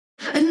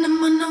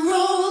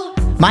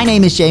My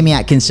name is Jamie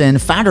Atkinson,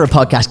 founder of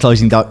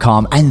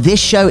podcastclosing.com, and this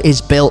show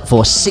is built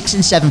for 6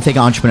 and 7 figure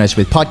entrepreneurs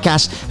with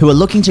podcasts who are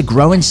looking to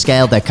grow and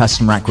scale their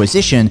customer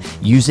acquisition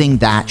using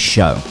that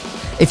show.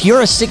 If you're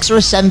a 6 or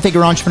a 7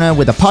 figure entrepreneur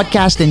with a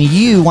podcast and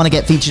you want to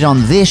get featured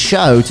on this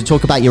show to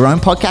talk about your own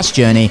podcast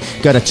journey,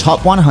 go to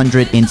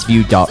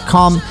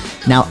top100interview.com.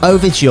 Now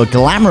over to your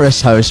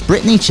glamorous host,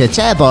 Brittany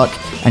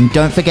Chatterbach, and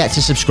don't forget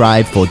to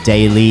subscribe for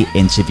daily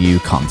interview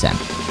content.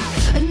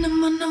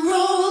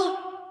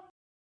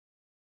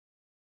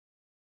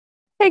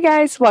 Hey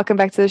guys, welcome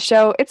back to the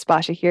show. It's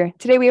Basha here.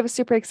 Today we have a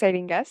super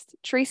exciting guest,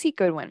 Tracy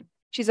Goodwin.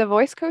 She's a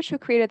voice coach who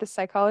created the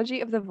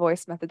Psychology of the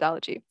Voice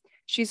methodology.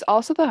 She's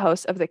also the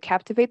host of the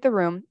Captivate the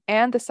Room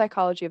and the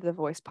Psychology of the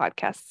Voice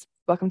podcasts.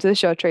 Welcome to the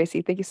show,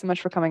 Tracy. Thank you so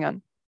much for coming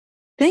on.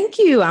 Thank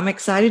you. I'm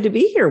excited to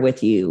be here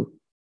with you.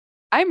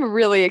 I'm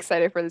really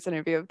excited for this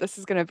interview. This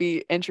is going to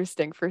be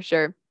interesting for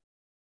sure.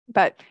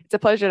 But it's a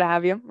pleasure to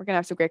have you. We're going to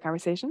have some great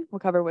conversation. We'll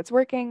cover what's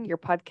working, your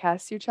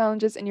podcasts, your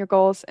challenges, and your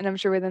goals. And I'm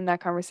sure within that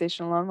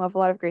conversation alone, we'll have a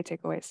lot of great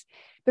takeaways.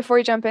 Before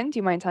we jump in, do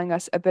you mind telling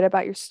us a bit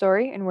about your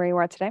story and where you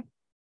are today?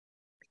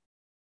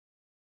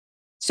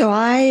 So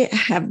I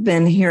have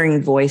been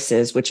hearing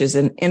voices, which is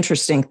an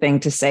interesting thing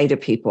to say to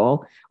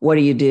people. What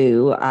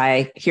do?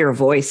 I hear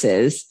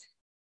voices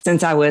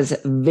since I was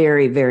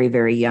very, very,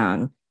 very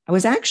young. I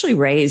was actually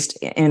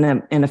raised in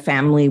a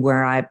family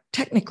where I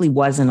technically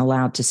wasn't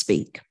allowed to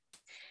speak.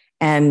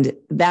 And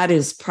that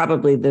is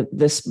probably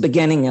this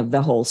beginning of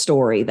the whole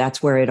story.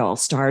 That's where it all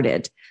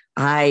started.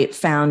 I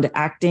found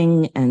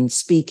acting and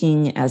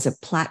speaking as a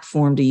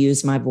platform to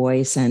use my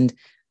voice. And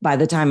by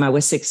the time I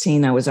was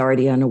 16, I was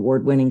already an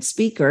award-winning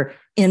speaker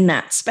in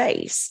that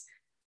space.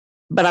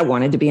 But I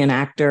wanted to be an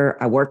actor.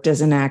 I worked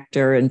as an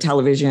actor in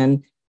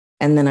television.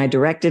 And then I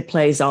directed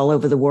plays all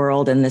over the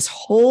world. And this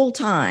whole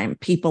time,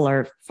 people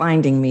are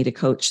finding me to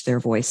coach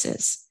their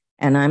voices.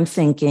 And I'm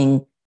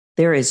thinking,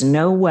 there is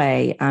no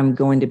way I'm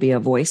going to be a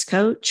voice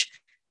coach,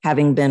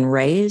 having been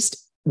raised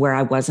where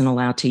I wasn't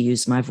allowed to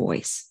use my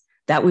voice.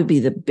 That would be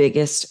the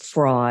biggest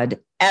fraud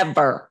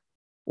ever.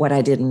 What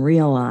I didn't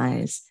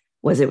realize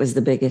was it was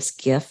the biggest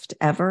gift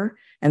ever,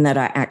 and that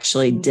I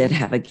actually did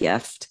have a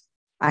gift.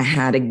 I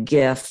had a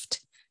gift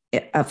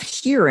of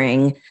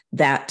hearing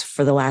that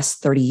for the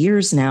last 30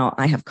 years now,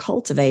 I have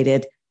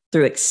cultivated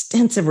through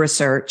extensive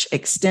research,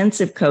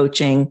 extensive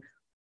coaching.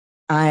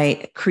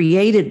 I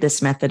created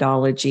this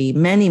methodology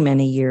many,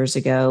 many years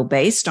ago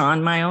based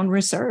on my own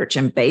research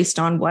and based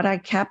on what I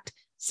kept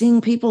seeing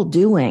people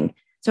doing.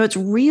 So it's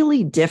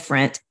really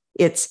different.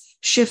 It's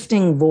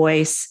shifting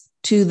voice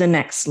to the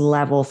next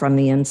level from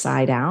the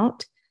inside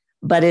out,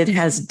 but it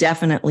has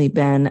definitely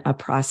been a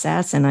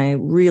process. And I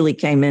really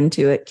came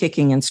into it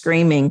kicking and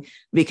screaming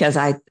because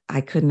I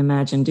couldn't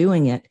imagine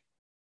doing it.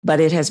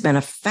 But it has been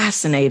a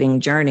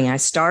fascinating journey. I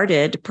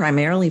started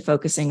primarily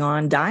focusing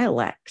on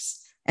dialects.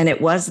 And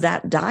it was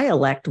that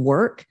dialect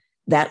work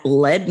that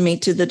led me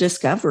to the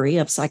discovery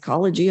of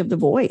psychology of the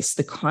voice,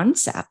 the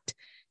concept.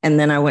 And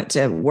then I went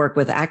to work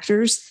with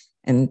actors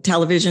and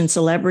television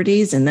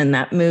celebrities. And then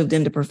that moved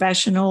into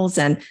professionals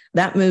and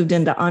that moved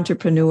into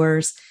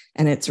entrepreneurs.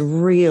 And it's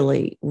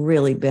really,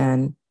 really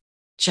been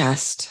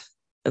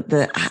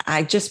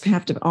I just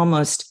have to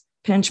almost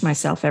pinch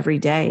myself every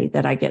day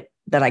that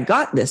I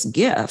got this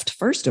gift,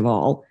 first of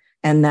all,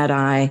 and that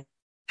I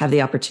have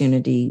the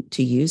opportunity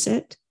to use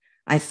it.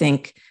 I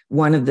think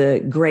one of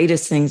the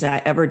greatest things I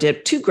ever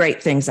did, 2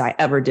 great things I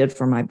ever did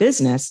for my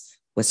business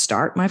was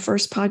start my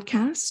first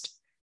podcast.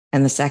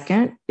 And the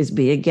second is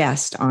be a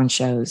guest on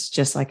shows,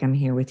 just like I'm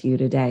here with you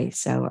today.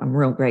 So I'm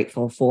real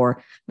grateful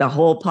for the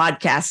whole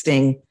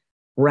podcasting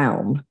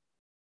realm.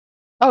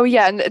 Oh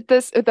yeah, and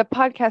the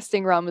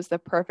podcasting realm is the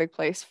perfect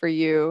place for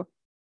you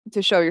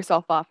to show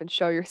yourself off and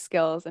show your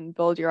skills and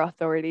build your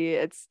authority.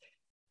 It's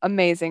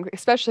amazing,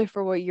 especially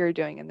for what you're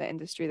doing in the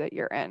industry that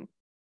you're in.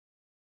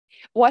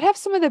 What have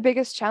some of the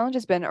biggest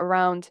challenges been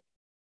around,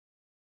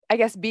 I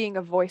guess, being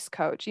a voice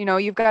coach? You know,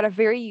 you've got a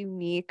very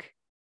unique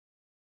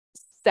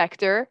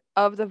sector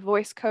of the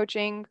voice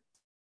coaching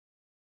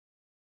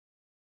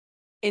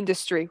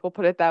industry. We'll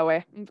put it that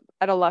way. I'm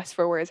at a loss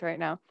for words right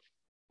now.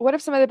 What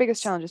have some of the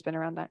biggest challenges been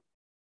around that?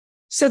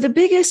 So the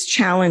biggest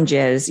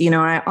challenges,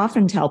 I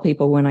often tell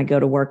people when I go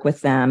to work with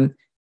them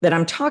that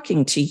I'm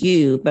talking to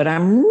you, but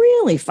I'm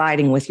really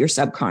fighting with your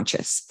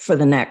subconscious for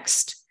the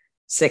next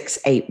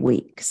 6-8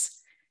 weeks.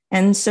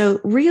 And so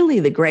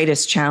really the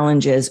greatest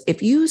challenge is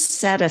if you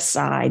set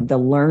aside the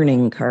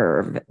learning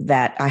curve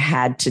that I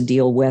had to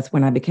deal with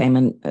when I became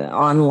an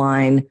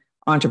online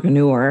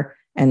entrepreneur,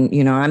 and,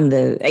 I'm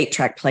the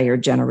 8-track player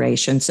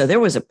generation. So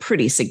there was a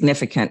pretty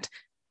significant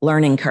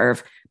learning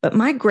curve. But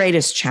my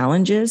greatest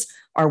challenges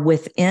are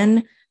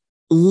within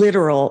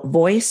literal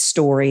voice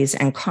stories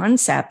and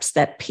concepts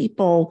that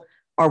people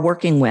are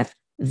working with.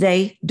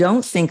 They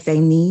don't think they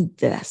need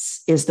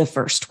this is the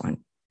first one,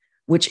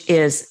 which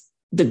is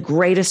the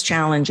greatest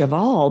challenge of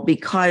all,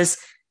 because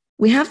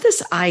we have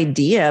this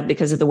idea,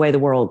 because of the way the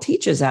world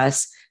teaches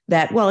us,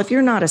 that, well, if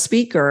you're not a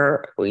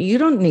speaker, you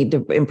don't need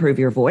to improve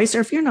your voice.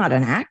 Or if you're not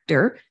an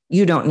actor,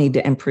 you don't need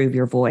to improve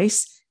your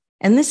voice.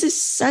 And this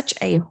is such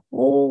a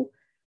whole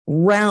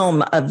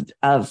realm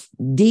of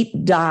deep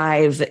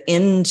dive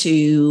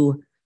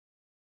into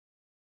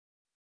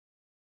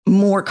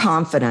more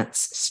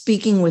confidence,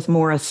 speaking with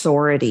more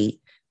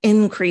authority,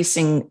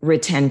 increasing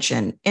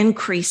retention,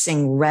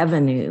 increasing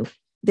revenue.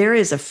 There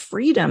is a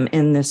freedom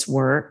in this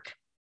work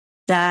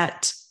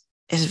that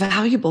is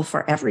valuable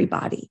for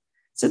everybody.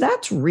 So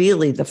that's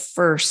really the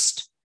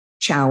first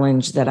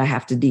challenge that I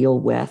have to deal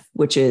with,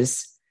 which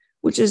is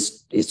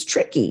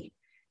tricky.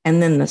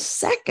 And then the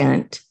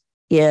second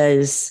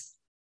is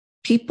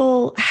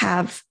people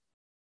have.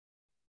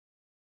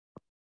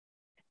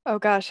 Oh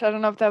gosh, I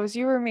don't know if that was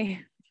you or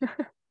me.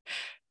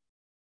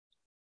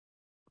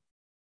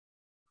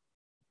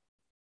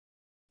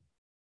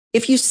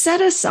 If you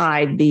set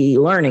aside the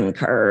learning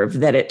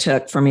curve that it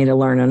took for me to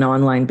learn an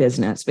online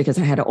business, because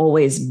I had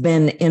always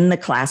been in the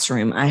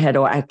classroom,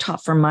 I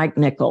taught for Mike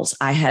Nichols.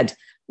 I had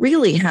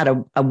really had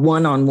a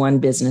one-on-one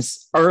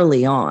business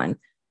early on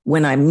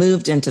when I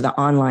moved into the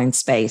online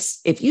space.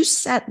 If you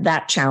set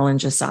that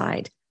challenge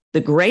aside, the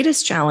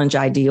greatest challenge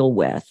I deal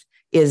with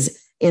is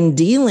in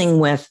dealing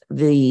with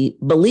the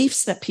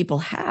beliefs that people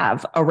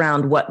have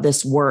around what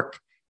this work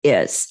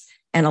is.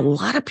 And a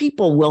lot of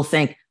people will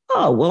think,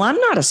 oh, well, I'm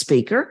not a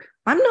speaker.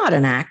 I'm not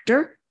an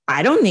actor.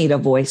 I don't need a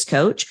voice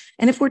coach.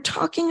 And if we're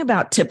talking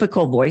about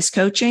typical voice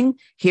coaching,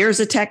 here's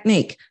a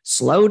technique: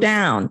 slow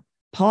down,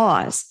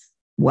 pause.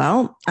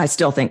 Well, I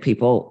still think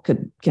people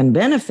can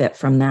benefit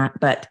from that,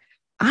 but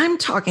I'm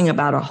talking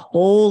about a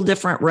whole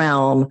different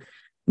realm.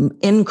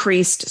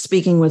 Increased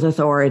speaking with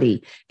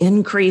authority,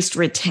 increased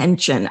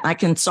retention. I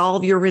can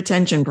solve your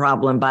retention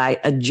problem by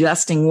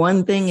adjusting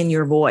one thing in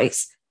your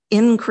voice.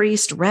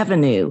 Increased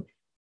revenue.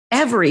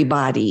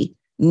 Everybody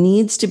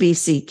needs to be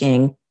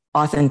seeking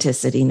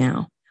authenticity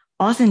now.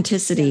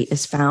 Authenticity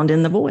is found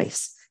in the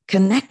voice.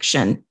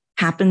 Connection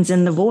happens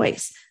in the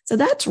voice. So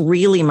that's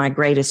really my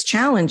greatest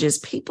challenge is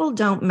people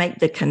don't make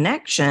the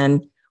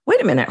connection.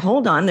 Wait a minute,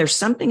 hold on. There's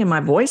something in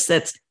my voice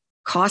that's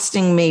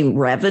costing me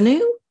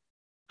revenue.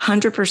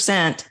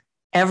 100%,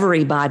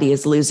 everybody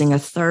is losing a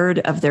third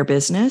of their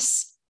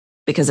business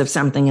because of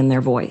something in their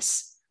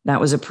voice.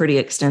 That was a pretty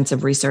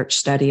extensive research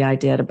study I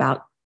did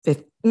about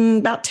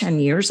 10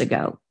 years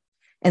ago.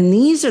 And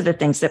these are the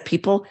things that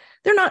people,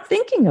 they're not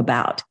thinking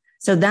about.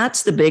 So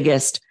that's the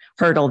biggest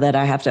hurdle that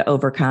I have to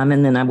overcome.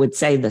 And then I would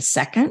say the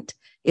second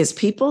is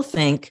people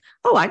think,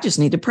 oh, I just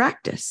need to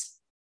practice.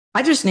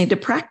 I just need to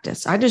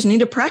practice. I just need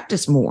to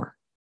practice more.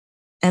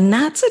 And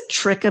that's a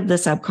trick of the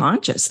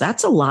subconscious.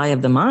 That's a lie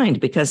of the mind,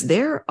 because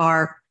there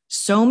are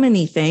so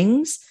many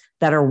things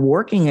that are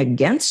working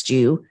against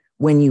you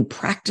when you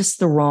practice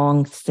the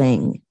wrong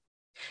thing.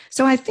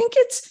 So I think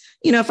it's,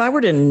 if I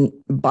were to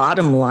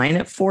bottom line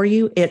it for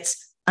you,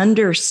 it's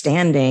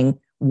understanding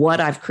what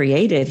I've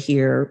created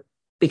here,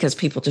 because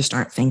people just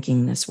aren't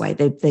thinking this way.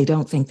 They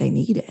don't think they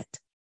need it.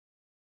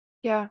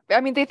 Yeah.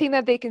 I mean, they think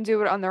that they can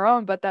do it on their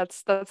own, but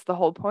that's the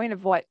whole point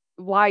of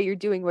why you're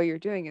doing what you're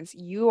doing is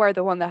you are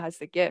the one that has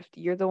the gift.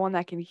 You're the one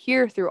that can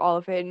hear through all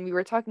of it. And we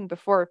were talking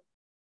before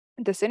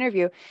this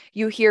interview,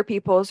 you hear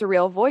people's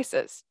real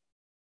voices.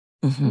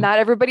 Mm-hmm.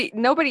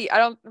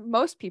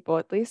 Most people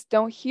at least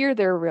don't hear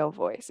their real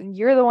voice. And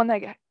you're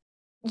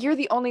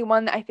the only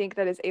one I think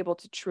that is able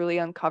to truly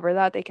uncover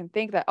that. They can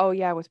think that, oh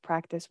yeah, with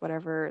practice,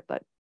 whatever,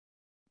 that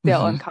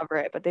they'll uncover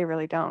it, but they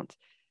really don't.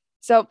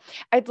 So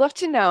I'd love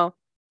to know,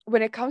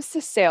 when it comes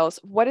to sales,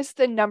 what is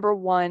the number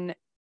one,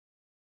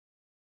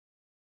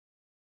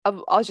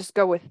 I'll just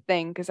go with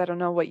thing, because I don't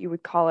know what you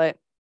would call it,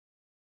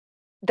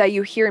 that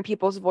you hear in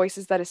people's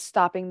voices that is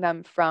stopping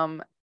them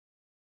from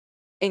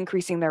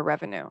increasing their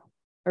revenue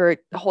or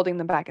holding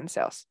them back in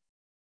sales?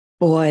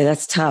 Boy,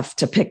 that's tough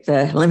to pick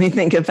let me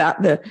think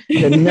about the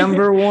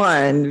number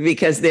one,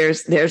 because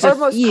there's or a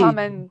most few.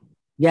 Common.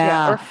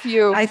 Yeah. Or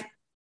few.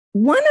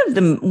 One of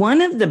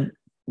the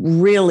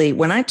really,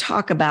 when I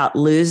talk about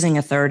losing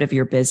a third of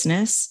your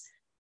business,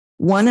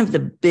 one of the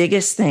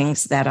biggest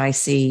things that I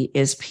see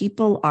is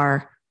people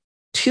are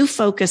too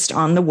focused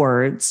on the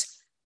words,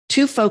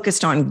 too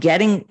focused on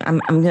getting.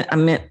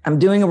 I'm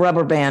doing a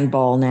rubber band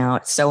ball now.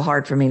 It's so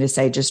hard for me to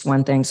say just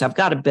one thing. So I've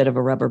got a bit of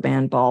a rubber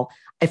band ball.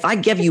 If I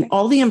give you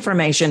all the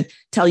information,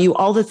 tell you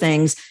all the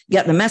things,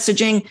 get the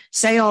messaging,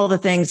 say all the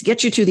things,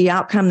 get you to the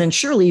outcome, then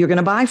surely you're going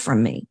to buy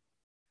from me.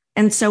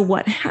 And so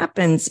what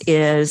happens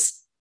is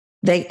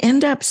they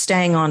end up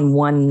staying on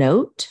one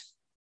note,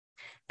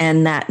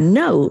 and that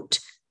note,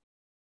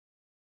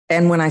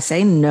 and when I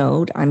say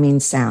note, I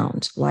mean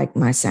sound. Like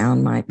my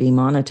sound might be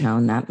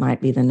monotone. That might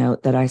be the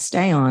note that I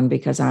stay on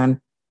because I'm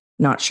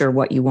not sure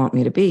what you want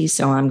me to be.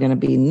 So I'm going to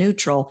be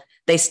neutral.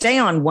 They stay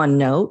on one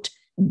note.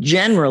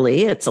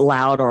 Generally, it's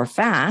loud or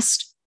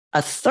fast.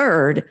 A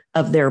third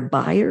of their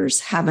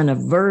buyers have an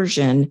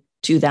aversion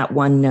to that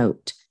one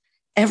note.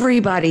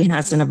 Everybody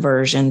has an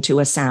aversion to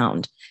a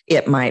sound.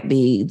 It might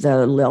be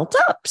the lilt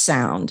up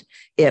sound.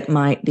 It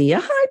might be a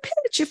high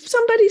pitch. If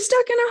somebody's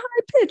stuck in a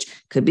high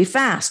pitch, could be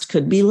fast,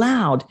 could be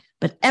loud,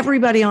 but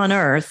everybody on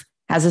earth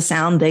has a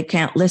sound they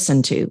can't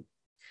listen to.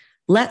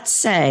 Let's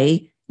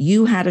say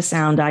you had a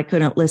sound I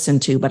couldn't listen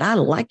to, but I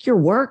like your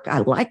work. I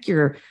like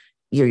your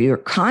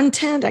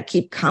content. I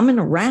keep coming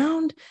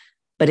around.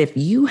 But if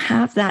you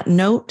have that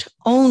note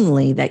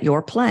only that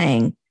you're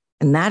playing,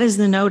 and that is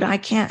the note I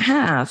can't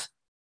have,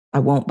 I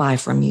won't buy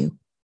from you.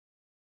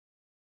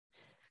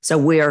 So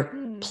we're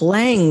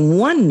playing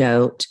one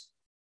note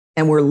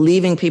and we're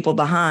leaving people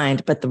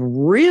behind. But the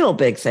real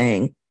big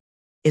thing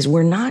is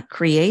we're not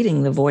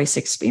creating the voice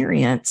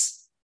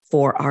experience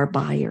for our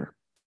buyer.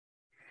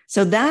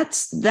 So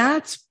that's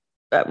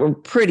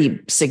pretty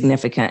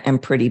significant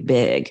and pretty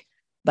big.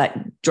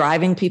 But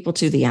driving people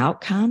to the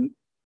outcome,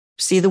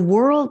 see, the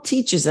world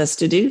teaches us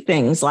to do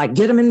things like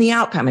get them in the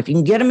outcome. If you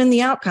can get them in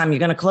the outcome, you're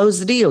going to close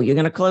the deal. You're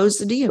going to close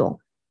the deal.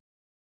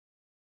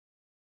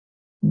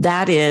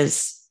 That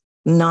is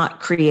not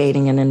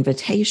creating an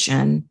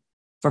invitation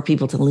for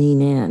people to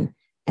lean in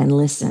and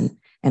listen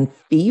and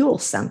feel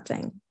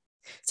something.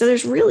 So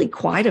there's really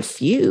quite a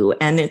few,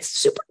 and it's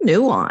super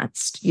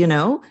nuanced,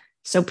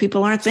 so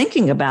people aren't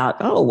thinking about,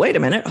 oh, wait a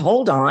minute,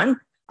 hold on.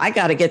 I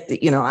got to get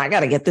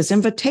this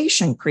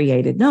invitation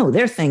created. No,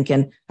 they're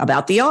thinking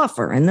about the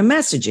offer and the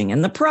messaging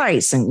and the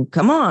price. And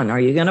come on, are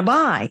you going to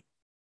buy?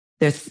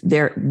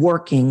 They're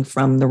working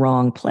from the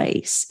wrong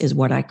place is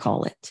what I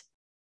call it.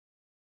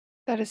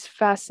 That is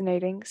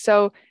fascinating.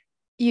 So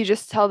you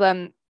just tell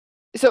them,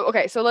 so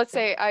let's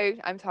say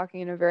I'm talking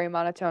in a very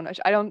monotone.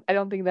 I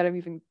don't think that I'm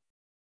even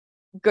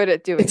good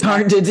at doing it's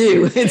hard to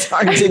do. It's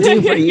hard to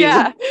do for you.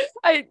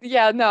 I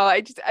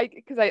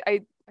because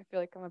I feel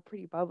like I'm a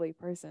pretty bubbly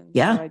person.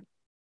 Yeah. So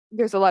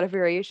there's a lot of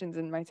variations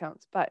in my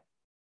tones. But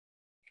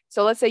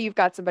so let's say you've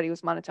got somebody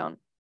who's monotone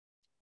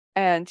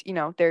and,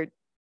 they're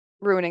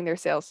ruining their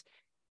sales.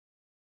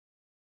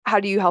 How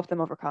do you help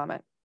them overcome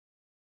it?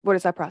 What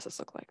does that process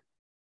look like?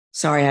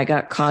 Sorry, I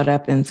got caught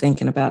up in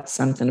thinking about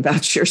something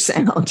about your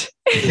sound.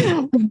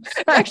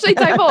 Actually,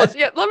 divulge.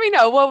 Yeah, let me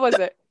know. What was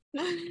it?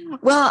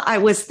 Well, I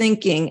was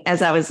thinking,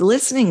 as I was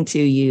listening to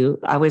you,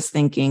 I was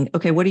thinking,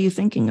 okay, what are you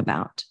thinking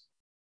about?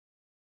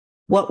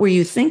 What were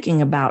you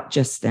thinking about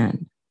just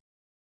then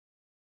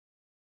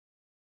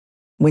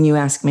when you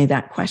asked me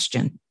that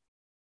question?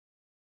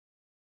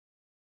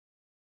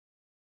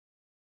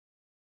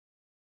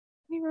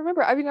 I don't even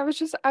remember. I mean, I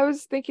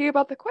was thinking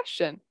about the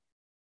question.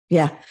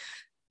 Yeah.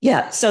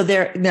 So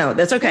no,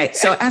 that's okay.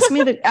 So ask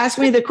me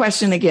the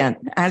question again.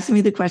 Ask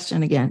me the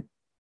question again.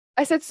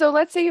 I said, so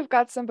let's say you've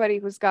got somebody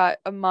who's got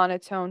a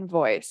monotone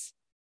voice.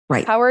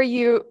 Right.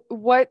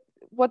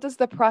 What does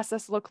the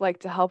process look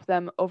like to help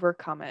them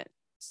overcome it,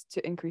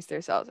 to increase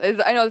their sales?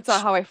 I know that's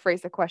not how I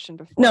phrased the question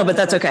before. No, but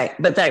that's okay.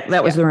 But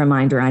that was the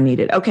reminder I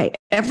needed. Okay.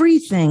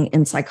 Everything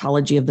in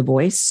psychology of the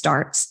voice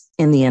starts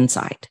in the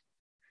inside.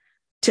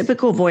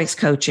 Typical voice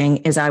coaching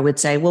is, I would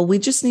say, well, you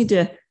just need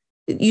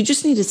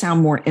to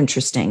sound more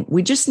interesting.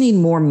 We just need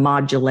more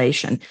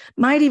modulation.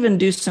 Might even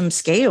do some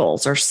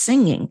scales or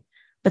singing.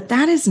 But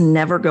that is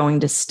never going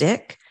to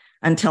stick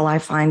until I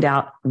find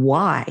out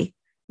why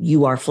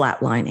you are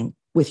flatlining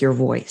with your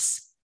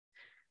voice.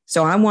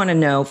 So I want to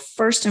know,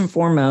 first and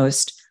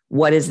foremost,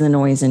 what is the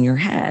noise in your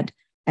head?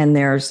 And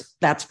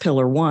that's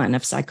pillar one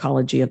of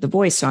psychology of the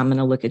voice. So I'm going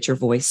to look at your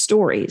voice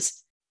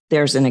stories.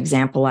 There's an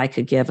example I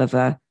could give of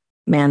a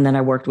man that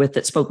I worked with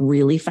that spoke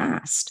really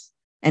fast.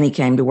 And he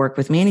came to work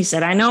with me and he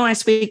said, I know I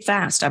speak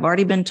fast. I've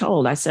already been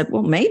told. I said,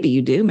 well, maybe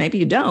you do. Maybe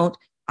you don't.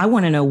 I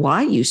want to know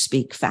why you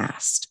speak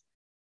fast.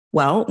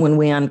 Well, when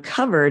we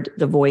uncovered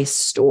the voice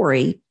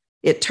story,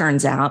 it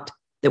turns out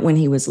that when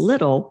he was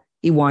little,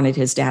 he wanted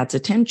his dad's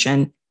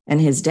attention,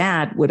 and his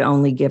dad would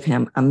only give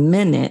him a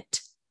minute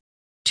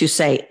to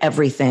say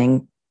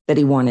everything that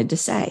he wanted to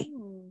say.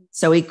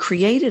 So he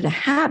created a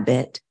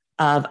habit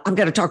of, I've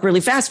got to talk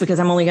really fast because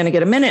I'm only going to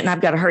get a minute and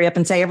I've got to hurry up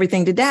and say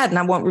everything to dad and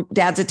I want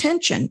dad's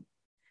attention.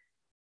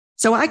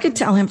 So I could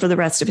tell him for the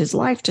rest of his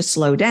life to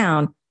slow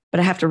down, but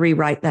I have to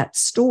rewrite that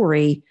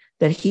story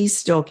that he's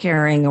still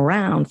carrying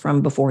around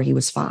from before he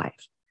was 5.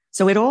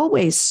 So it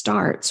always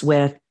starts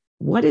with,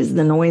 what is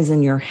the noise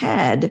in your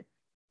head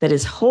that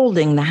is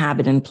holding the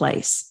habit in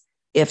place?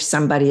 If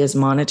somebody is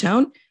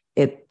monotone,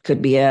 it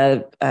could be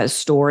a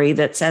story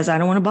that says, I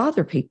don't want to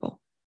bother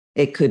people.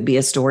 It could be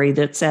a story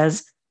that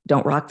says,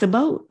 don't rock the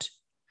boat.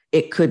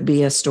 It could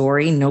be a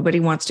story, nobody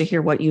wants to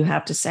hear what you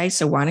have to say,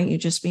 so why don't you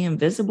just be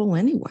invisible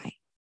anyway?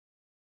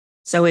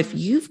 So if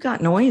you've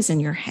got noise in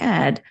your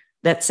head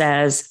that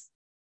says,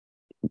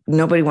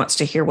 nobody wants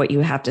to hear what you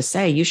have to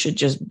say, you should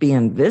just be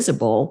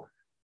invisible,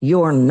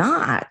 you're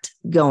not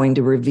going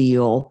to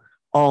reveal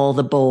all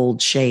the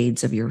bold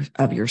shades of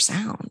your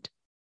sound.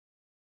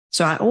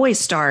 So I always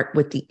start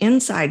with the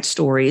inside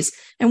stories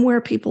and where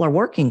people are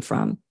working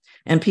from.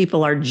 And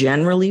people are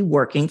generally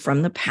working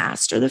from the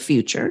past or the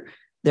future.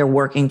 They're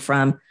working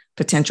from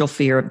potential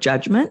fear of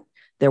judgment.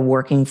 They're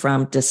working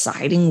from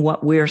deciding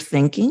what we're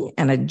thinking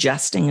and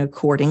adjusting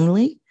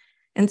accordingly.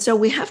 And so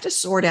we have to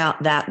sort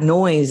out that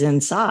noise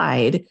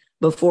inside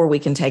before we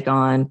can take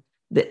on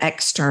the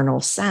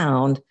external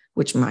sound,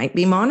 which might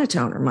be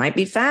monotone or might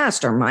be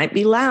fast or might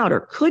be loud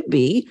or could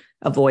be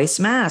a voice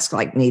mask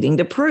like needing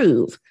to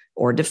prove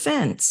or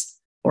defense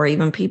or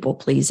even people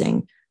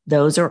pleasing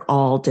Those are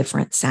all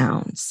different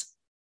sounds.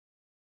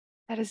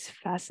 That is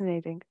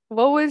fascinating.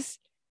 What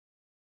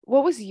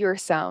was your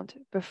sound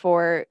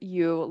before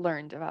you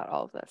learned about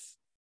all of this?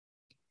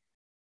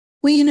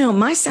 Well,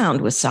 my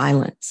sound was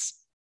silence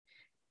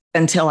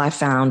until I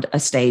found a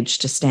stage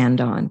to stand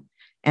on.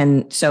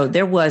 And so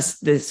there was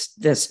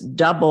this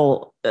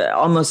double,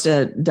 almost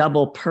a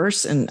double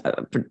person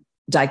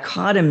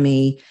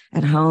dichotomy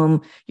at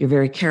home. You're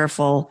very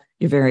careful.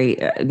 You're very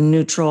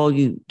neutral.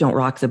 You don't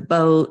rock the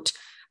boat.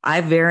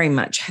 I very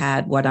much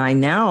had what I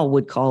now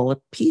would call a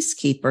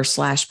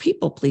peacekeeper /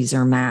 people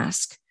pleaser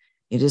mask.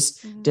 You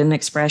just didn't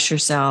express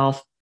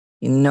yourself,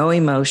 no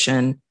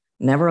emotion,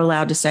 never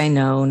allowed to say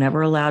no,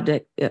 never allowed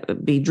to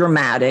be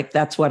dramatic.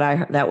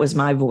 That was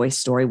my voice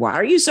story. Why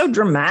are you so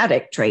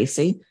dramatic,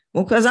 Tracy?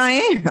 Well, because I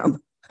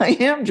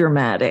am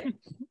dramatic.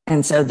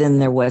 And so then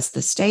there was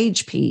the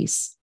stage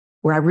piece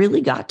where I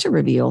really got to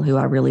reveal who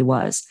I really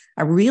was.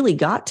 I really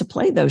got to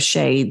play those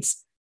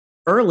shades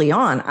early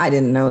on. I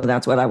didn't know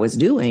that's what I was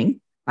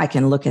doing. I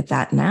can look at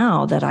that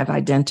now that I've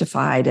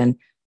identified and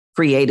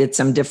created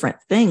some different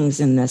things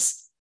in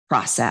this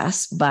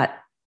process, but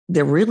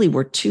there really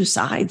were two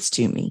sides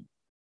to me.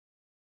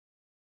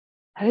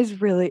 That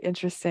is really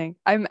interesting.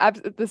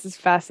 This is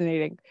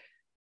fascinating.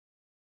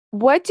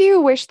 What do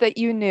you wish that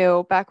you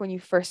knew back when you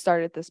first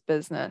started this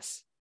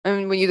business? I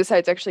mean, when you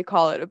decided to actually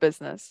call it a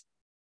business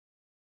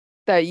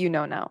that you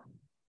know now?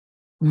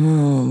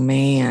 Oh,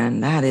 man,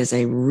 that is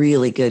a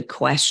really good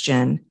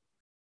question.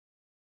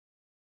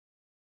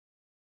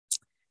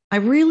 I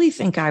really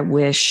think I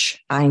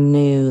wish I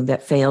knew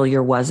that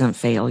failure wasn't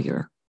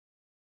failure,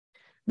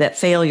 that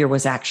failure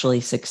was actually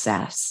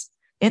success.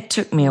 It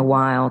took me a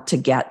while to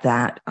get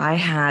that.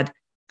 I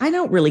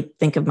don't really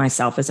think of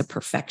myself as a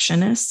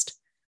perfectionist,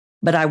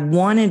 but I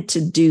wanted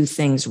to do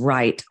things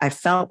right. I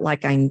felt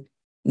like I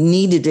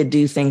needed to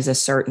do things a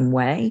certain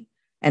way.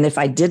 And if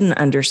I didn't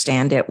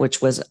understand it,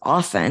 which was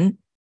often,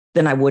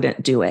 then I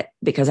wouldn't do it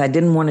because I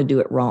didn't want to do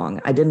it wrong.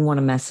 I didn't want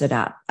to mess it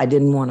up. I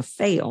didn't want to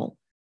fail.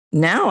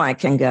 Now I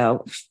can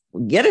go,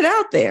 get it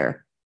out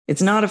there.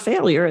 It's not a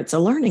failure. It's a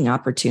learning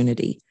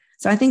opportunity.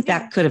 So I think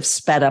that could have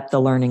sped up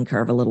the learning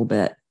curve a little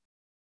bit.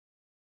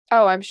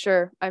 Oh, I'm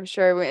sure.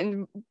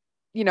 And,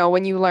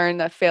 when you learn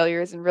that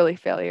failure isn't really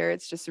failure,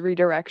 it's just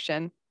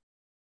redirection.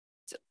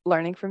 It's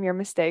learning from your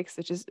mistakes,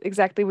 which is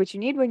exactly what you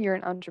need when you're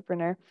an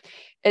entrepreneur.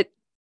 Oh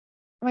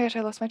my gosh,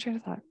 I lost my train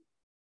of thought.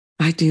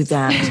 I do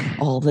that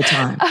all the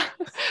time.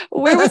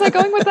 Where was I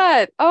going with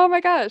that? Oh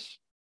my gosh.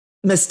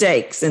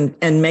 Mistakes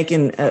and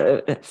making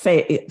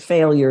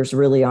failures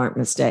really aren't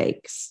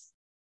mistakes.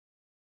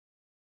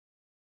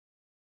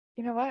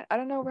 You know what? I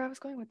don't know where I was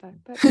going with that,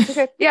 but it's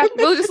okay. Yeah,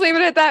 we'll just leave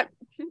it at that.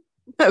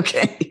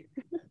 Okay.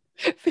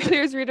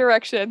 Failure's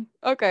redirection.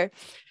 Okay.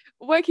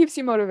 What keeps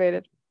you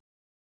motivated?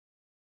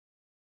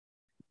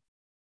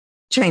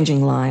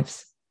 Changing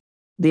lives.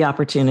 The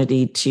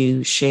opportunity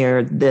to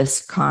share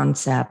this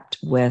concept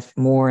with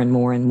more and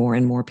more and more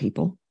and more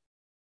people.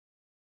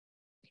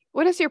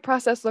 What does your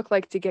process look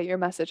like to get your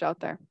message out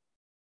there?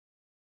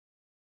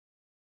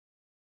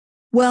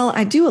 Well,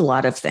 I do a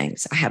lot of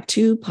things. I have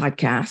 2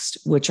 podcasts,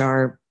 which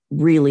are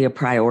really a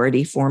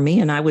priority for me.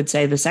 And I would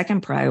say the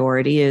second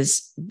priority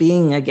is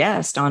being a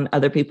guest on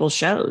other people's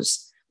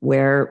shows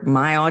where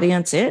my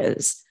audience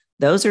is.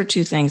 Those are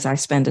 2 things I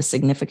spend a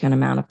significant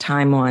amount of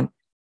time on.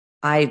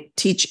 I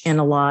teach in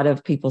a lot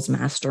of people's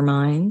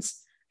masterminds.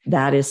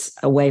 That is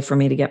a way for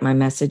me to get my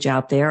message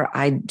out there.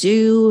 I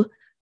do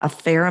a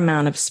fair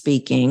amount of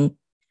speaking.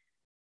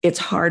 It's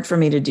hard for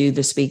me to do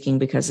the speaking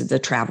because of the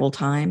travel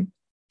time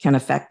can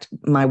affect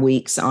my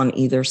weeks on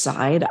either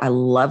side. I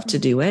love to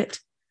do it,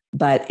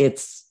 but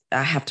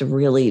I have to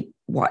really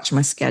watch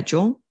my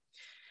schedule.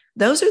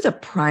 Those are the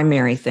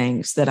primary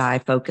things that I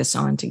focus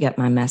on to get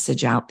my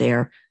message out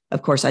there.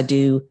 Of course, I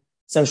do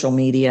social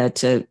media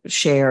to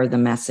share the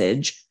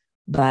message,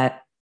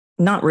 but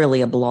not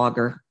really a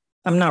blogger.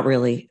 I'm not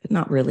really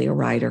a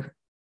writer.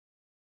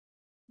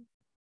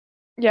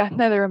 Yeah,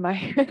 neither am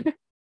I.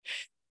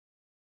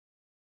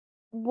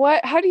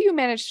 How do you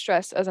manage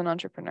stress as an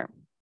entrepreneur?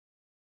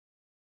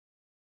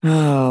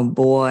 Oh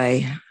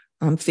boy,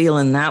 I'm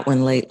feeling that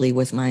one lately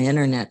with my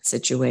internet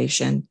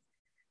situation.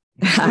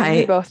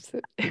 Me both.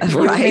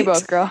 Right, me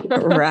both, girl.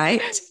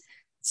 Right.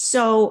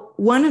 So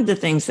one of the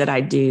things that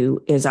I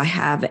do is I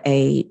have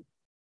a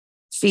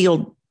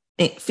field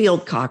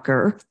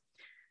cocker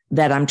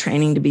that I'm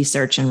training to be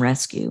search and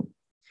rescue.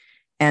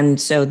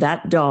 And so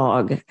that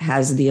dog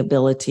has the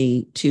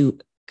ability to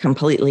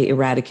completely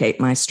eradicate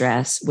my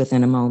stress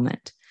within a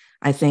moment.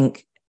 I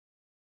think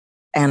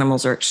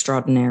animals are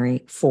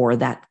extraordinary for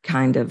that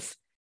kind of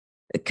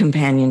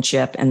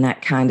companionship and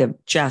that kind of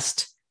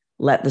just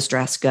let the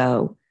stress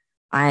go.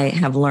 I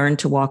have learned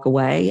to walk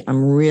away.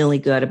 I'm really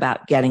good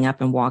about getting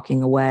up and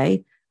walking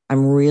away.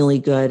 I'm really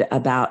good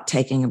about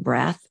taking a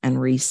breath and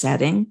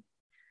resetting.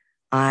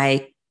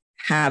 I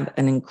have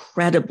an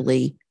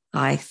incredibly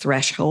high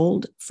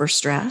threshold for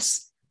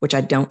stress, which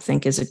I don't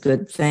think is a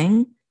good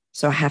thing.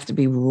 So I have to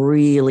be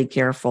really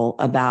careful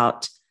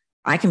about,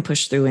 I can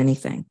push through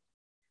anything.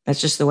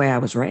 That's just the way I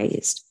was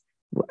raised.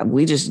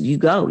 You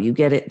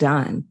get it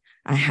done.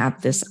 I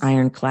have this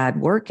ironclad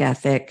work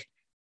ethic.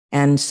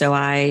 And so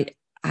I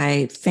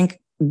think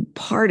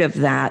part of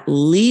that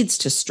leads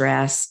to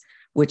stress,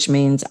 which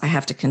means I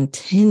have to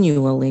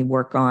continually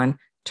work on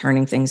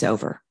turning things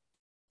over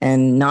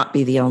and not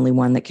be the only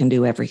one that can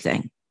do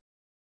everything.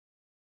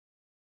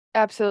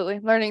 Absolutely.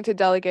 Learning to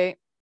delegate.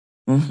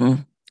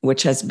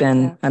 Which has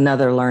been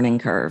another learning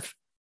curve.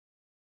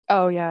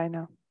 Oh, yeah, I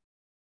know.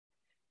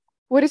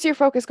 What is your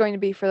focus going to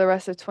be for the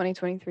rest of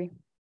 2023?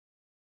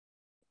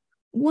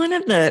 One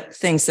of the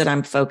things that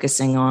I'm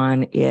focusing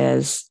on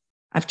is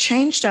I've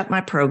changed up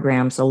my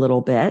programs a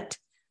little bit,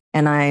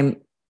 and I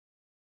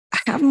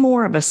have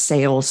more of a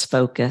sales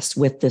focus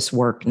with this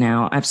work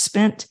now. I've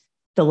spent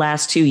the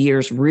last 2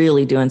 years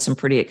really doing some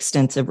pretty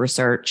extensive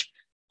research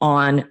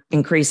on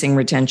increasing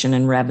retention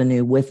and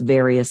revenue with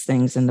various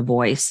things in the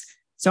voice.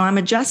 So I'm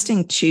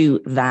adjusting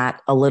to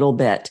that a little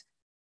bit.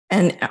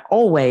 And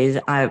always,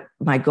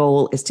 my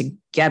goal is to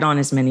get on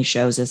as many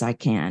shows as I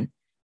can,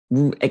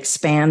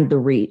 expand the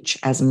reach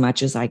as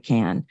much as I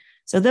can.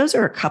 So those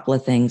are a couple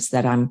of things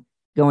that I'm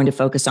going to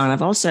focus on.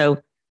 I've also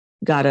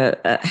got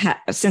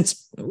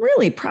since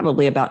really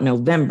probably about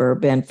November,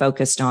 been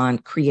focused on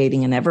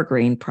creating an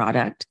evergreen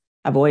product.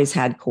 I've always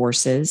had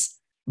courses,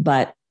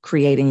 but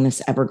creating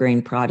this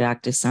evergreen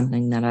product is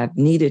something that I've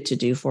needed to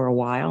do for a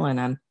while,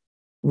 and I'm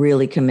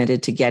really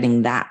committed to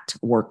getting that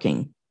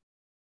working.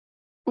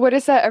 What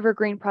is that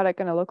evergreen product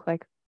going to look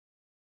like?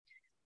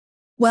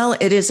 Well,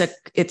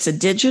 it's a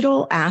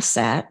digital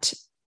asset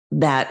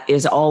that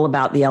is all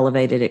about the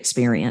elevated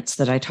experience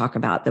that I talk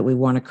about, that we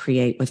want to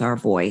create with our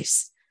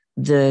voice.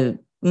 The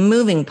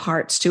moving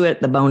parts to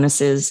it, the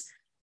bonuses,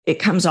 it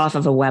comes off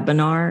of a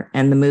webinar,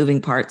 and the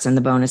moving parts and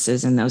the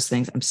bonuses and those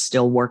things I'm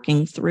still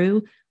working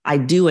through. I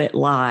do it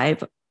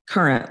live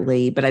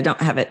currently, but I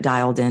don't have it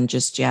dialed in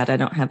just yet. I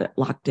don't have it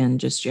locked in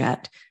just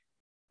yet,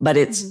 but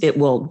it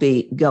will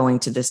be going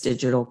to this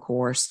digital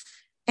course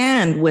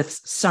and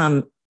with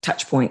some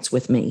touch points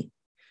with me,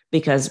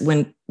 because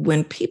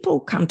when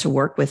people come to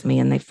work with me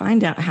and they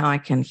find out how I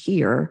can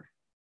hear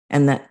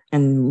and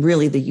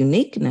really the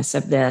uniqueness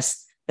of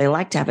this, they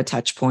like to have a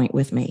touch point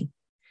with me.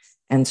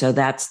 And so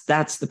that's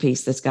the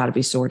piece that's got to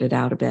be sorted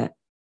out a bit.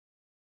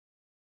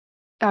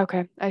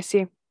 Okay, I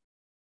see.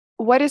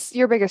 What is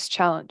your biggest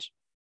challenge?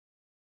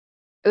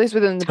 At least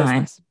within the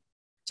business.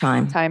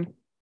 Time.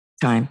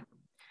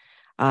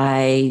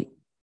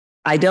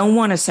 I don't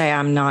want to say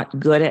I'm not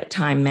good at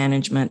time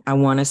management. I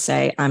want to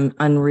say I'm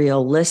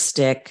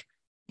unrealistic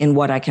in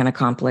what I can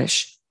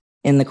accomplish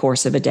in the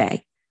course of a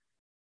day.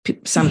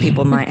 Some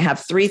people might have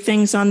 3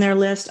 things on their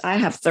list. I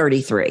have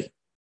 33.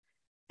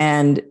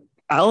 And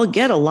I'll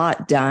get a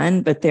lot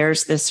done, but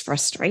there's this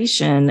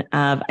frustration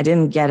of I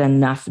didn't get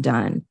enough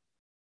done.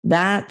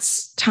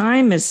 That's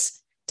time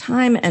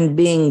and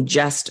being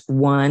just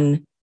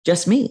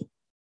me.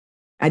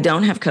 I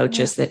don't have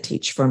coaches that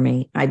teach for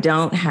me. I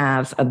don't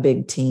have a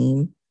big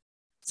team.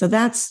 So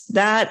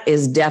that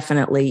is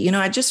definitely,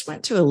 I just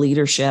went to a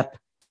leadership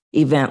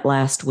event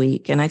last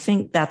week. And I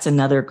think that's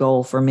another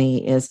goal for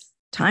me is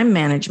time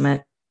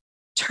management,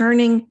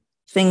 turning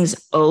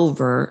things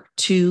over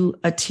to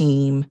a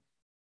team,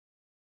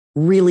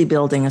 really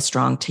building a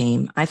strong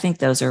team. I think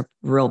those are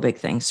real big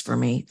things for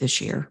me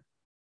this year.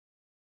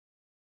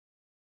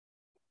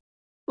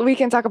 We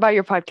can talk about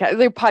your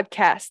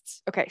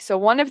podcasts. Okay, so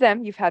one of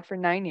them you've had for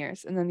 9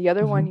 years, and then the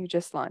other one you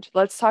just launched.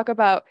 Let's talk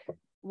about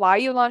why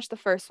you launched the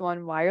first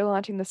one, why you're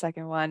launching the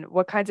second one,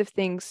 what kinds of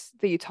things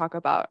that you talk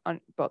about on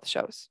both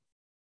shows.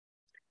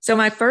 So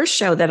my first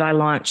show that I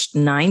launched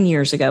 9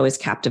 years ago is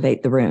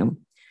Captivate the Room.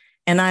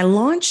 And I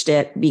launched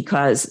it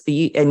because,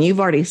 and you've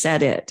already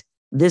said it,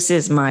 this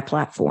is my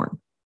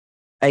platform.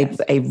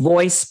 A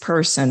voice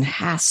person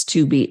has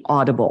to be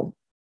audible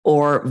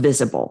or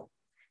visible.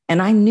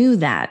 And I knew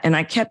that. And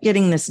I kept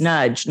getting this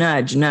nudge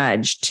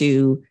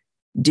to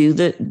do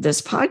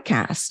this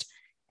podcast.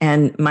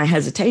 And my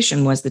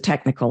hesitation was the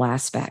technical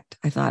aspect.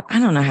 I thought, I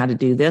don't know how to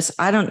do this.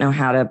 I don't know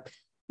how to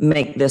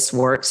make this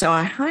work. So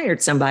I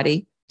hired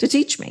somebody to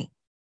teach me.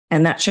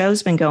 And that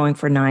show's been going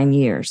for 9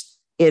 years.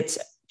 It's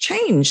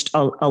changed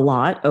a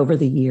lot over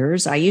the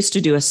years. I used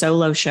to do a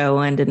solo show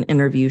and an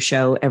interview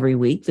show every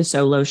week. The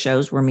solo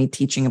shows were me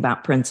teaching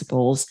about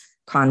principles,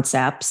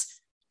 concepts.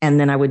 And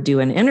then I would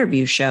do an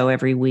interview show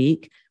every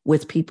week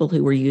with people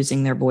who were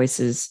using their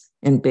voices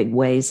in big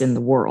ways in the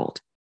world.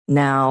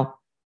 Now,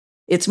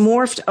 it's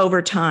morphed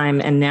over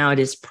time, and now it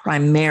is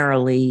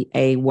primarily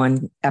a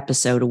 1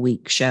 episode a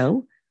week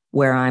show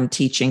where I'm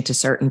teaching to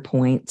certain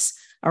points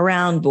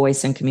around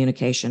voice and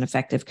communication,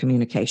 effective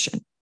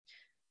communication.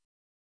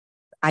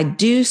 I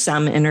do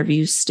some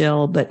interviews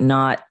still, but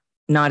not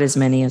as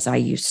many as I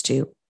used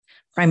to,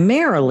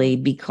 primarily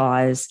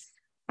because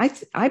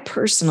I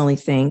personally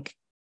think,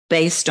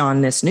 based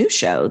on this new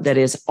show that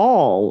is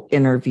all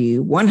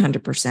interview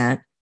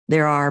 100%,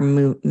 there are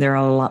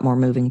a lot more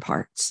moving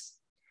parts.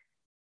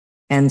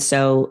 And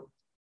so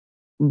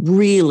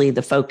really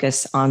the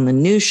focus on the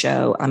new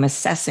show, I'm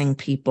assessing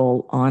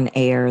people on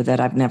air that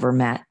I've never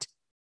met.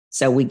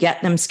 So we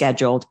get them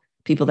scheduled,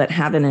 people that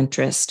have an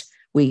interest,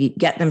 we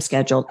get them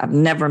scheduled. I've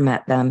never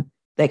met them.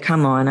 They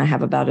come on, I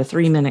have about a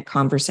 3-minute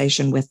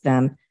conversation with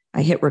them.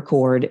 I hit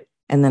record,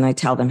 and then I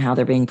tell them how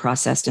they're being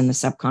processed in the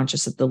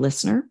subconscious of the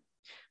listener,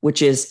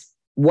 which is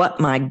what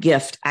my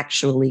gift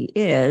actually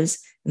is.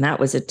 And that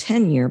was a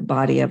 10-year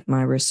body of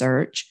my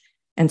research.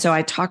 And so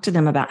I talk to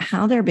them about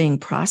how they're being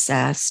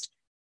processed,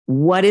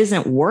 what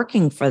isn't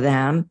working for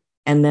them,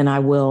 and then I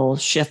will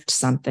shift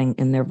something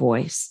in their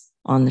voice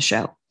on the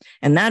show.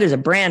 And that is a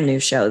brand new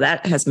show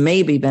that has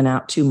maybe been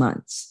out 2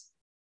 months.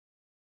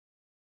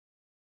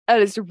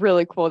 That is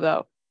really cool,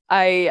 though.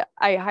 I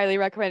highly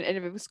recommend it. And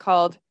if it was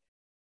called...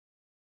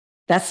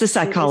 That's the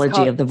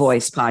Psychology of the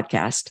Voice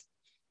podcast.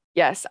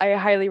 Yes, I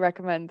highly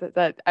recommend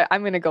that.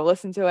 I'm going to go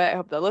listen to it. I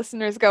hope the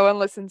listeners go and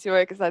listen to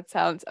it because that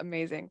sounds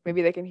amazing.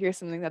 Maybe they can hear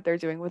something that they're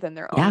doing within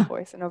their own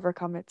voice and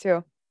overcome it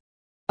too.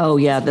 Oh,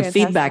 yeah. The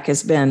feedback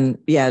has been,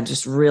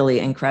 just really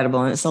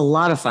incredible. And it's a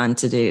lot of fun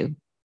to do.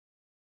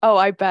 Oh,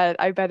 I bet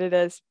it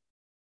is.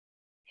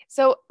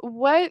 So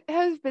what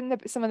has been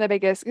some of the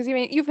biggest, because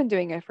you've been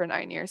doing it for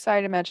 9 years, so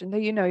I'd imagine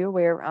that you know your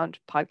way around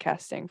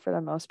podcasting for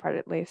the most part,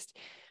 at least.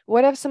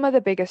 What have some of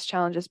the biggest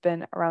challenges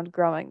been around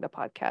growing the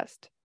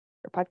podcast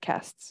or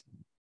podcasts?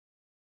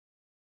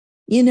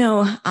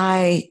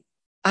 I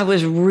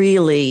was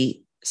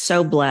really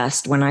so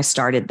blessed when I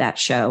started that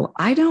show.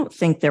 I don't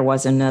think there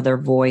was another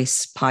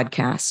voice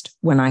podcast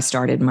when I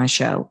started my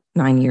show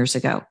 9 years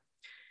ago.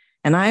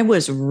 And I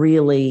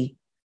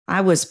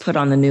was put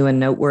on the new and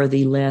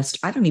noteworthy list.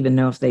 I don't even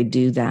know if they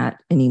do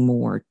that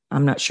anymore.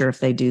 I'm not sure if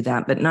they do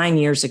that, but 9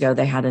 years ago,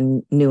 they had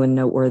a new and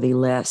noteworthy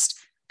list,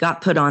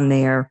 got put on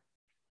there.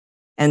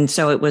 And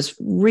so it was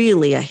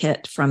really a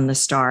hit from the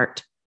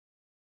start.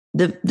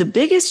 The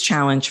biggest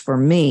challenge for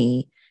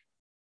me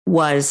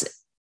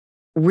was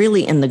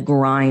really in the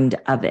grind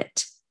of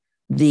it.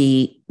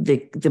 The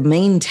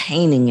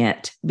maintaining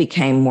it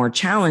became more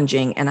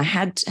challenging, and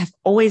I've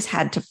always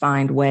had to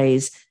find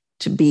ways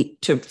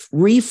to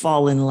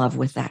re-fall in love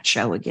with that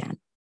show again.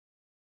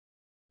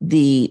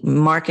 The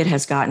market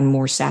has gotten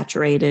more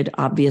saturated,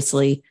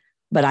 obviously,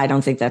 but I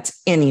don't think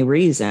that's any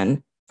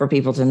reason for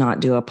people to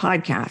not do a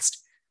podcast.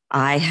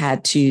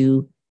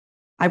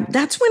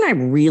 That's when I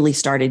really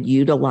started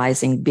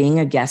utilizing being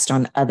a guest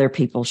on other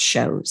people's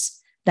shows.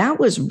 That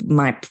was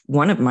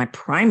one of my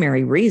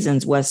primary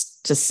reasons, was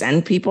to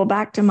send people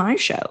back to my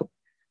show.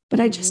 But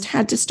I just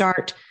had to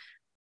start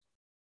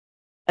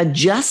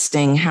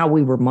adjusting how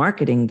we were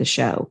marketing the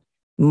show,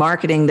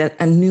 marketing that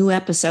a new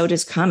episode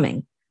is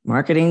coming,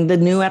 marketing the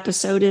new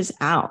episode is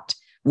out.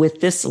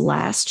 With this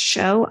last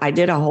show, I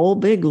did a whole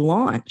big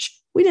launch.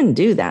 We didn't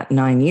do that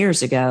 9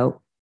 years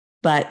ago,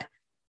 but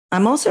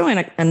I'm also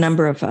in a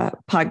number of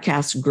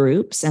podcast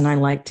groups, and I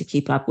like to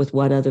keep up with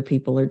what other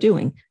people are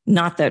doing.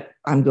 Not that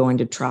I'm going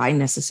to try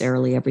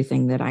necessarily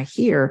everything that I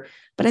hear,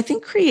 but I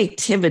think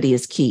creativity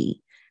is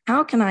key.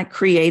 How can I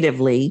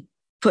creatively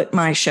put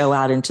my show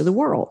out into the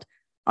world?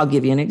 I'll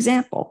give you an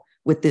example.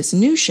 With this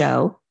new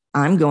show,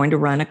 I'm going to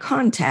run a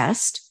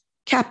contest,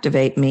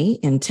 Captivate Me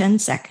in 10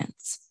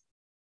 seconds,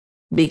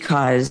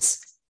 because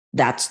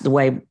that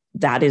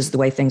is the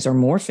way things are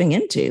morphing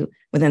into.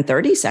 Within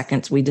 30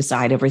 seconds, we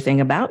decide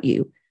everything about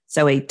you.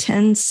 So a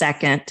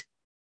 10-second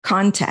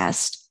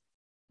contest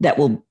that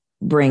will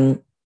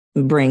bring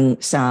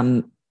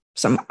some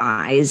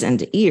eyes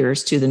and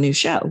ears to the new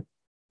show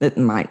that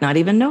might not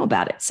even know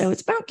about it. So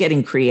it's about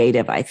getting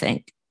creative, I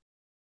think.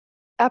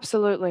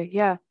 Absolutely.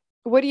 Yeah.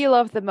 What do you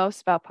love the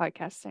most about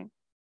podcasting?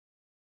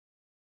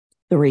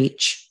 The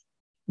reach,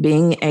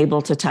 being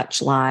able to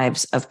touch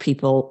lives of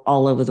people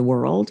all over the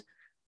world,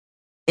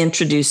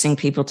 introducing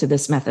people to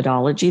this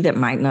methodology that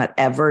might not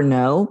ever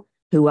know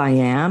who I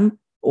am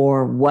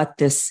or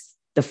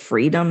the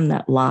freedom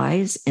that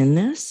lies in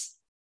this.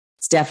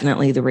 It's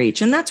definitely the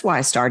reach. And that's why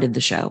I started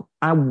the show.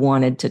 I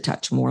wanted to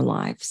touch more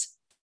lives.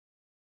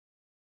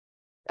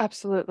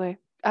 Absolutely.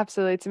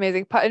 Absolutely. It's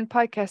amazing. And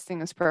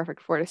podcasting is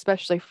perfect for it,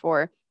 especially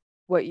for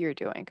what you're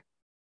doing.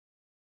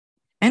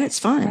 And it's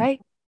fun.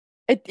 Right?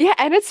 And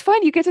it's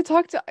fun. You get to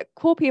talk to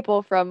cool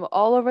people from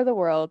all over the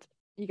world.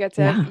 You get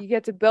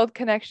to build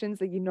connections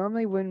that you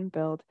normally wouldn't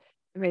build.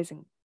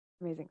 Amazing.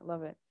 Amazing.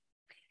 Love it.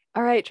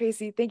 All right,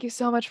 Tracy, thank you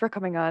so much for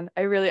coming on.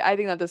 I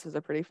think that this was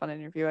a pretty fun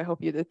interview. I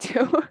hope you did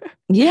too.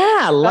 Yeah,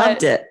 I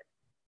loved it.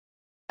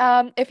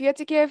 If you had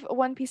to give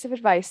one piece of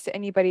advice to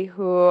anybody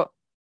who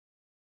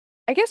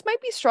I guess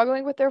might be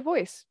struggling with their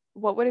voice,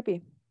 what would it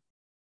be?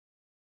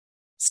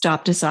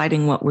 Stop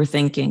deciding what we're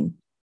thinking.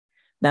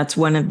 That's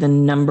one of the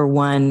number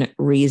one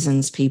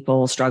reasons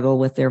people struggle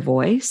with their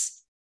voice.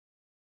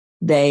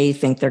 They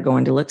think they're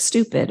going to look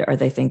stupid, or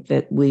they think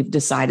that we've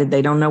decided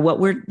they don't know what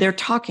they're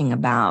talking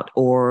about,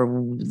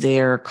 or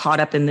they're caught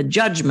up in the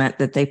judgment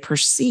that they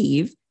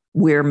perceive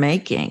we're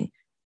making,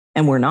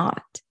 and we're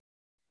not.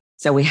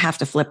 So we have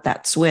to flip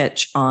that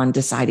switch on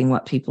deciding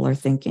what people are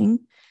thinking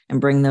and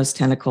bring those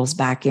tentacles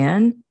back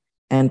in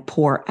and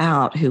pour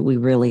out who we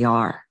really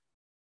are.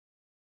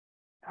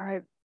 All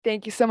right.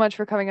 Thank you so much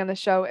for coming on the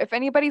show. If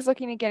anybody's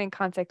looking to get in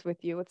contact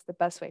with you, what's the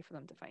best way for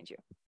them to find you?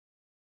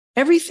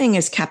 Everything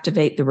is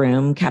Captivate the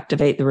Room,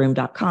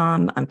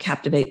 captivatetheroom.com. I'm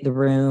Captivate the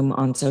Room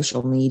on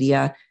social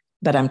media,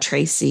 but I'm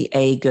Tracy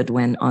A.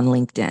 Goodwin on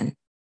LinkedIn.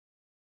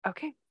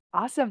 Okay,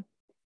 awesome.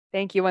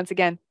 Thank you once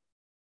again.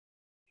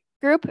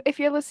 Group, if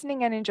you're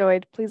listening and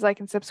enjoyed, please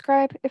like and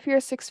subscribe. If you're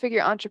a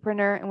six-figure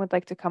entrepreneur and would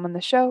like to come on the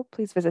show,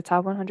 please visit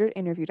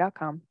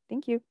top100interview.com.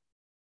 Thank you.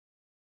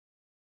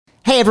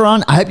 Hey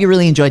everyone, I hope you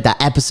really enjoyed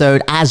that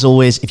episode. As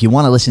always, if you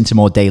want to listen to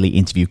more daily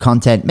interview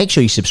content, make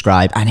sure you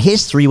subscribe. And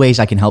here's 3 ways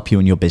I can help you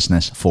in your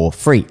business for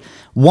free.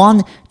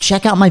 1,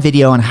 check out my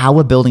video on how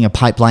we're building a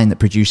pipeline that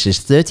produces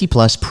 30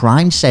 plus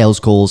prime sales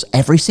calls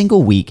every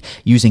single week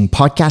using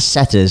podcast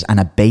setters and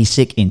a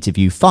basic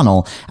interview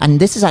funnel. And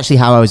this is actually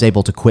how I was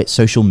able to quit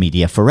social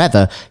media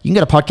forever. You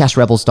can go to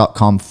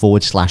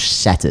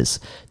podcastrebels.com/setters.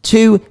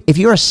 2, if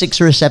you're a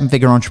 6 or a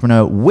 7-figure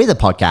entrepreneur with a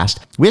podcast,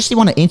 we actually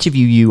want to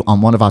interview you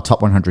on one of our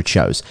top 100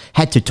 shows.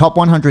 Head to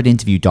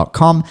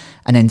top100interview.com.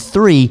 And then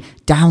 3,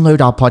 download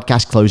our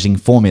podcast closing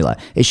formula.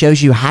 It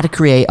shows you how to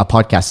create a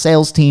podcast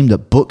sales team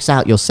that books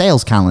out your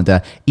sales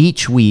calendar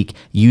each week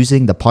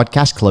using the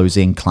podcast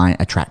closing client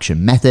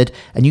attraction method.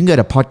 And you can go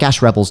to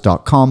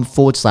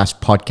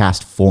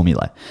podcastrebels.com/podcast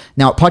formula.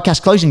 Now at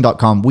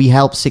podcastclosing.com, we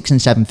help 6 and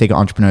 7-figure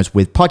entrepreneurs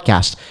with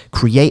podcasts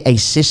create a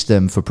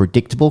system for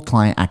predictable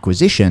client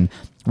acquisition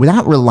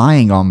without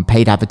relying on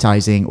paid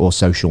advertising or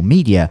social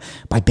media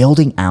by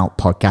building out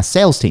podcast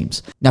sales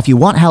teams. Now, if you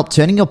want help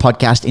turning your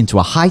podcast into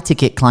a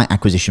high-ticket client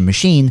acquisition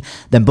machine,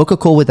 then book a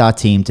call with our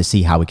team to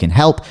see how we can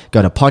help.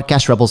 Go to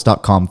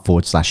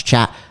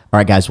podcastrebels.com/chat. All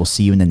right, guys, we'll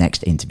see you in the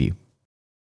next interview.